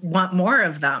 readers want more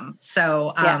of them.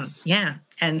 So, yes. yeah.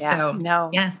 And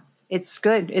it's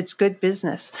good. It's good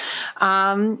business.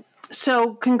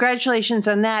 So congratulations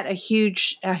on that. A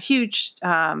huge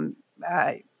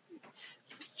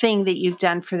thing that you've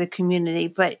done for the community.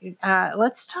 But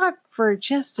let's talk for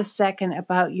just a second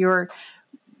about your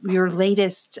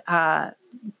latest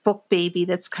book baby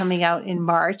that's coming out in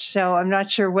March. So I'm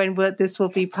not sure when this will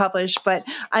be published, but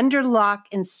Under Lock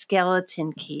and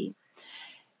Skeleton Key.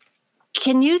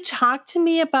 Can you talk to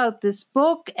me about this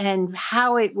book and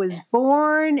how it was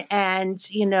born? And,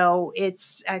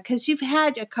 it's because you've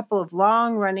had a couple of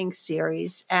long running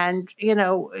series, and,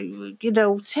 tell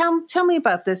me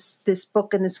about this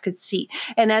book and this conceit.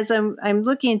 And as I'm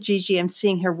looking at Gigi, I'm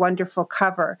seeing her wonderful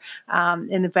cover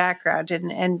in the background.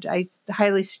 And I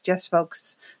highly suggest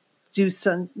folks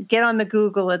get on the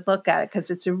Google and look at it, because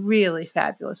it's a really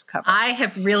fabulous cover. I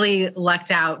have really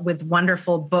lucked out with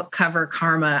wonderful book cover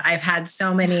karma. I've had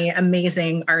so many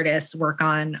amazing artists work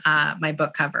on my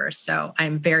book covers, so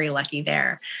I'm very lucky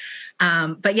there.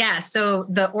 But yeah, so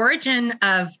the origin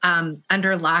of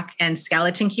Under Lock and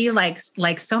Skeleton Key, like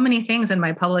so many things in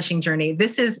my publishing journey,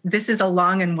 this is a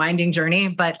long and winding journey,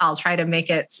 but I'll try to make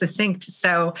it succinct.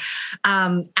 So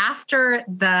after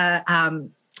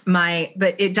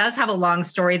but it does have a long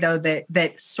story though,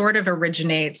 that sort of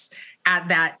originates at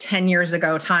that 10 years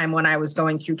ago time when I was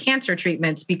going through cancer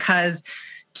treatments, because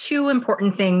two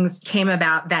important things came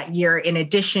about that year, in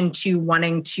addition to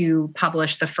wanting to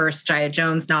publish the first Jaya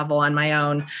Jones novel on my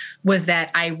own, was that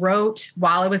I wrote,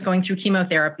 while I was going through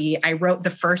chemotherapy, I wrote the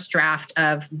first draft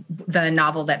of the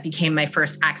novel that became my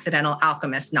first Accidental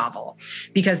Alchemist novel,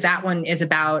 because that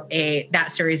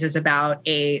series is about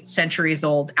a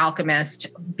centuries-old alchemist,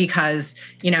 because,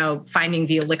 finding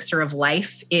the elixir of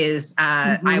life is,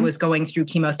 I was going through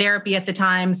chemotherapy at the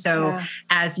time. So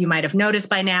as you might have noticed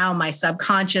by now, my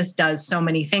subconscious does so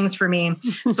many things for me.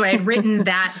 So I had written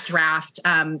that draft.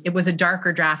 It was a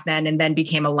darker draft then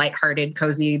became a lighthearted,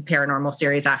 cozy paranormal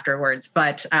series afterwards,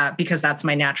 but because that's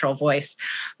my natural voice.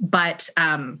 But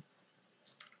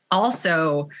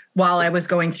also, while I was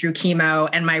going through chemo,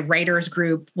 and my writers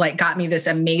group got me this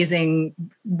amazing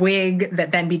wig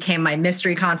that then became my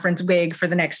mystery conference wig for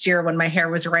the next year when my hair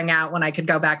was growing out, when I could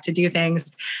go back to do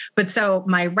things. But so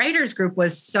my writers group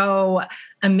was so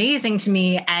amazing to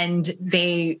me, and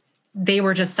they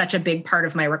were just such a big part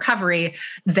of my recovery,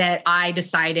 that I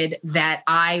decided that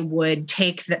I would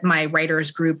take my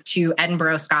writers group to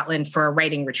Edinburgh, Scotland for a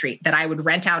writing retreat, that I would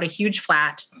rent out a huge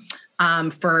flat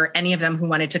for any of them who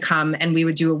wanted to come, and we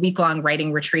would do a week-long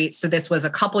writing retreat. So this was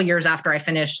a couple years after I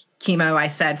finished chemo. I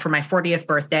said, for my 40th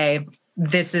birthday,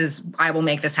 I will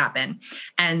make this happen.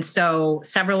 And so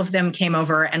several of them came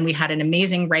over, and we had an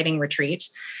amazing writing retreat.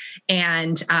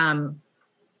 And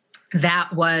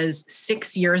that was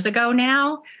 6 years ago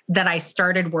now that I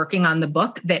started working on the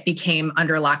book that became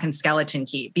Under Lock and Skeleton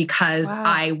Key, because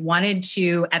I wanted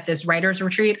to, at this writer's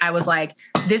retreat, I was like,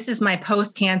 this is my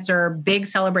post-cancer big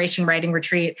celebration writing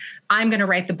retreat. I'm going to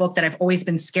write the book that I've always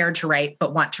been scared to write,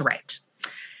 but want to write.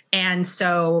 And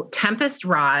so Tempest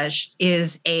Raj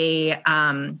is a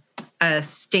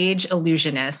stage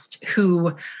illusionist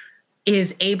who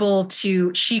is able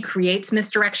to, she creates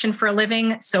misdirection for a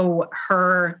living. So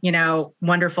her,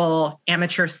 wonderful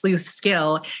amateur sleuth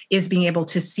skill is being able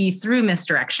to see through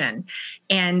misdirection.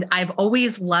 And I've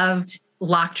always loved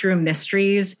locked room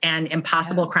mysteries and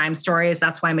impossible crime stories.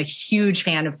 That's why I'm a huge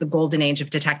fan of the golden age of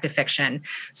detective fiction.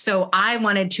 So I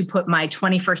wanted to put my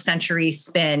 21st century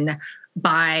spin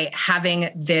by having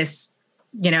this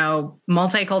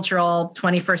multicultural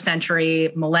 21st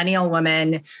century millennial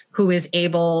woman who is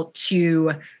able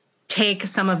to take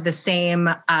some of the same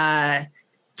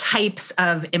types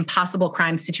of impossible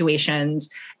crime situations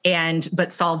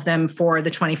but solve them for the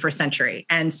 21st century.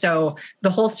 And so the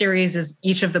whole series is,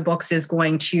 each of the books is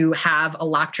going to have a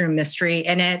locked room mystery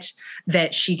in it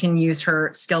that she can use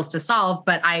her skills to solve.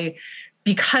 But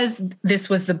because this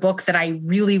was the book that I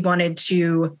really wanted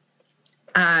to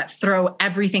throw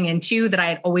everything into, that I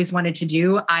had always wanted to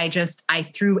do, I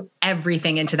threw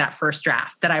everything into that first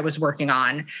draft that I was working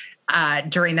on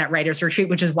during that writer's retreat,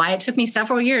 which is why it took me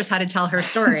several years how to tell her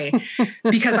story,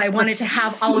 because I wanted to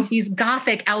have all of these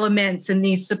Gothic elements and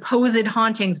these supposed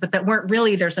hauntings, but that weren't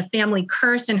really. There's a family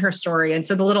curse in her story. And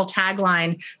so the little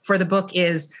tagline for the book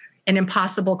is an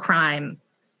impossible crime,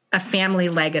 a family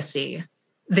legacy,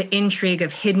 the intrigue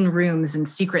of hidden rooms and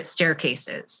secret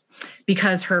staircases.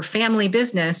 Because her family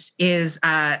business is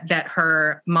that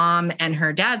her mom and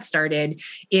her dad started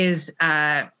is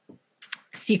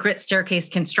secret staircase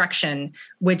construction,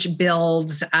 which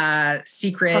builds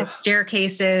secret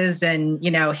staircases and,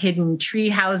 hidden tree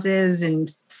houses and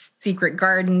secret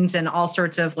gardens and all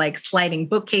sorts of like sliding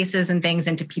bookcases and things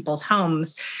into people's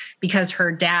homes, because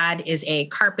her dad is a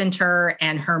carpenter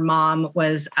and her mom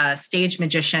was a stage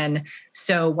magician.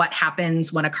 So what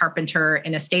happens when a carpenter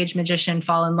and a stage magician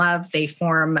fall in love? They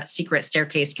form secret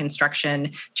staircase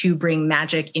construction to bring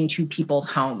magic into people's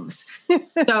homes.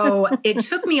 So it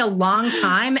took me a long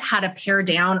time how to pare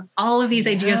down all of these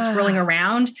ideas swirling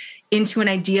around into an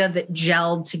idea that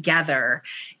gelled together.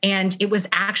 And it was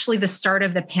actually the start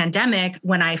of the pandemic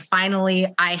when I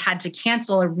had to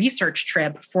cancel a research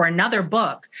trip for another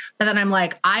book. But then I'm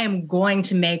like, I am going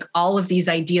to make all of these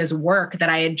ideas work that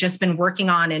I had just been working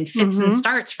on in fits and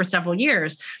starts for several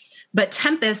years. But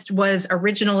Tempest was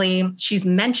originally, she's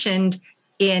mentioned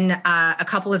in a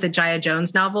couple of the Jaya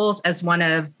Jones novels as one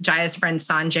of Jaya's friend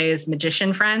Sanjay's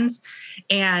magician friends.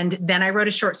 And then I wrote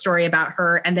a short story about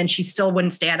her, and then she still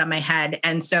wouldn't stay out of my head.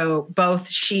 And so both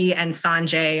she and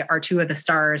Sanjay are two of the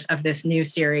stars of this new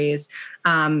series,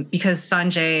 because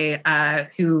Sanjay,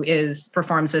 who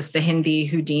performs as the Hindi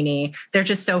Houdini, they're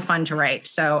just so fun to write.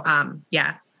 So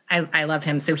I love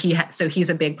him. So he's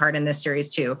a big part in this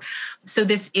series too. So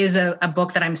this is a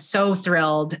book that I'm so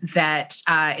thrilled that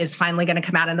is finally going to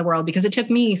come out in the world, because it took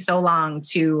me so long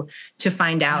to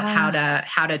find out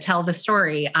how to tell the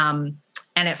story.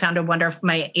 And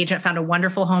my agent found a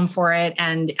wonderful home for it.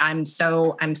 And I'm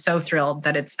so thrilled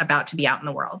that it's about to be out in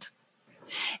the world.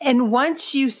 And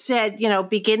once you said,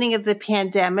 beginning of the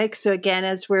pandemic. So again,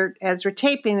 as we're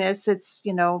taping this, it's,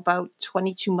 about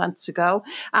 22 months ago.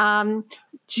 How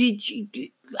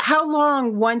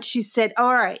long, once you said,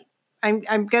 all right,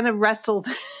 I'm going to wrestle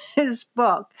this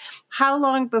book, how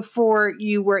long before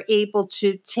you were able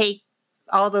to take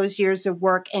all those years of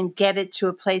work and get it to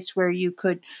a place where you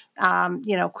could,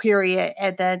 query it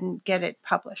and then get it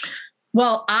published?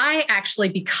 Well, I actually,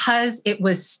 because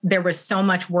there was so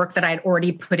much work that I had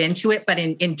already put into it, but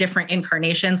in different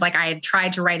incarnations. Like I had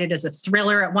tried to write it as a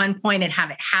thriller at one point and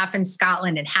have it half in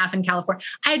Scotland and half in California.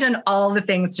 I had done all the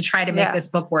things to try to make this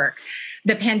book work.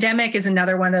 The pandemic is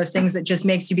another one of those things that just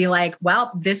makes you be like,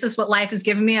 well, this is what life has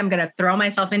given me. I'm going to throw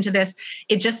myself into this.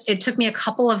 It took me a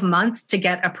couple of months to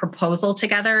get a proposal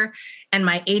together. And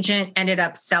my agent ended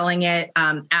up selling it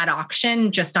at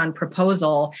auction just on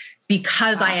proposal,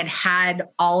 because I had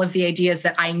all of the ideas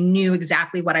that I knew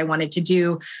exactly what I wanted to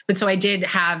do. But so I did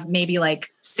have maybe like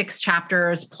 6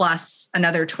 chapters plus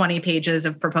another 20 pages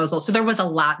of proposal. So there was a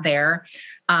lot there,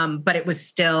 but it was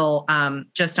still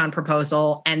just on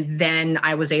proposal. And then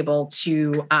I was able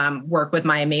to work with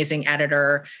my amazing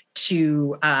editor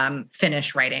to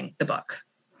finish writing the book.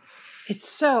 It's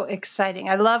so exciting.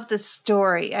 I love the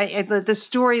story, the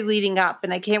story leading up,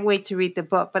 and I can't wait to read the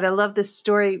book, but I love the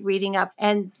story reading up.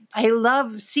 And I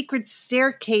love secret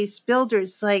staircase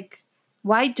builders. Like,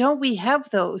 why don't we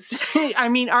have those? I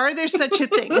mean, are there such a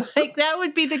thing? Like, that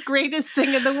would be the greatest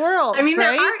thing in the world. I mean,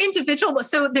 right? There are individual.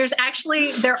 So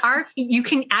you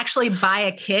can actually buy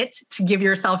a kit to give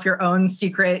yourself your own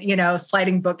secret,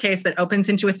 sliding bookcase that opens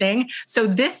into a thing. So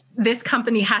this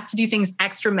company has to do things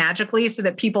extra magically so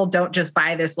that people don't just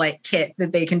buy this like kit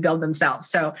that they can build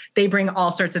themselves. So they bring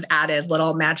all sorts of added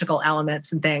little magical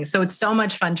elements and things. So it's so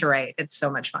much fun to write. It's so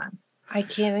much fun. I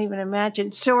can't even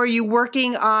imagine. So are you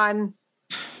working on...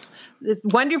 The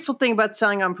wonderful thing about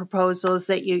selling on proposal is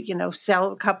that you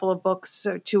sell a couple of books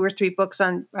or 2 or 3 books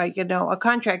on, a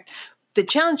contract. The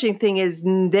challenging thing is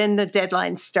then the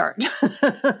deadlines start.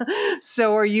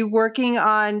 So are you working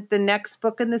on the next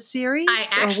book in the series? I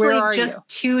actually just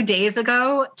 2 days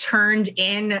ago turned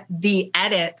in the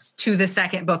edits to the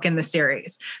second book in the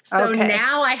series. So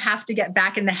now I have to get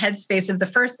back in the headspace of the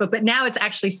first book. But now it's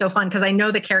actually so fun because I know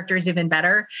the characters even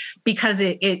better, because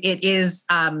it is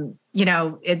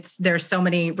there's so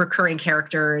many recurring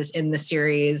characters in the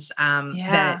series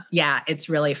that it's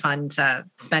really fun to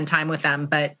spend time with them.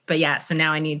 But yeah, so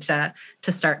now I need to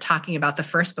start talking about the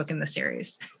first book in the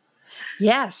series.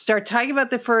 Yeah, start talking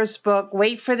about the first book,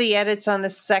 wait for the edits on the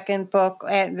second book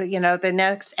and, the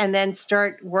next, and then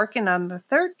start working on the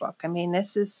third book. I mean,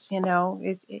 this is,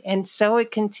 and so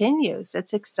it continues.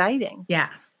 It's exciting. Yeah.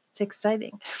 It's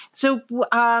exciting. So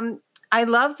I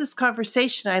love this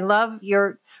conversation. I love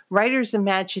your writer's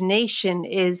imagination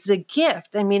is a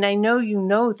gift. I mean, I know you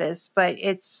know this, but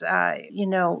it's,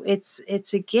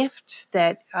 it's a gift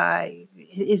that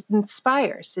it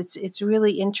inspires. It's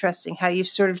really interesting how you've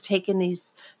sort of taken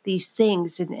these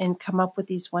things and come up with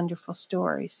these wonderful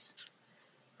stories.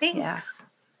 Thanks.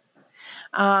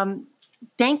 Yeah.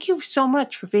 Thank you so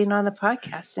much for being on the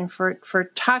podcast and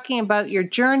for talking about your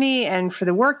journey and for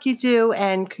the work you do.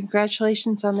 And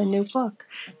congratulations on the new book.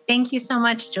 Thank you so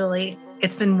much, Julie.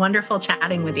 It's been wonderful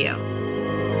chatting with you.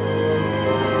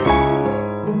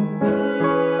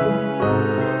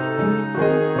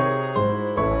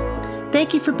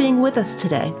 Thank you for being with us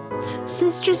today.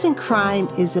 Sisters in Crime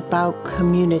is about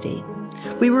community.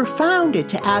 We were founded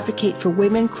to advocate for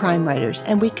women crime writers,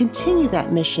 and we continue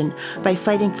that mission by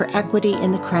fighting for equity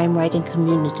in the crime writing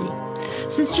community.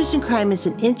 Sisters in Crime is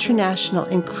an international,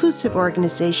 inclusive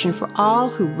organization for all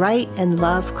who write and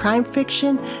love crime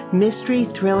fiction, mystery,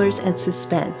 thrillers, and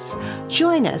suspense.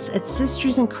 Join us at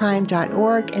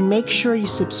sistersincrime.org and make sure you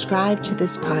subscribe to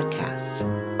this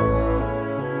podcast.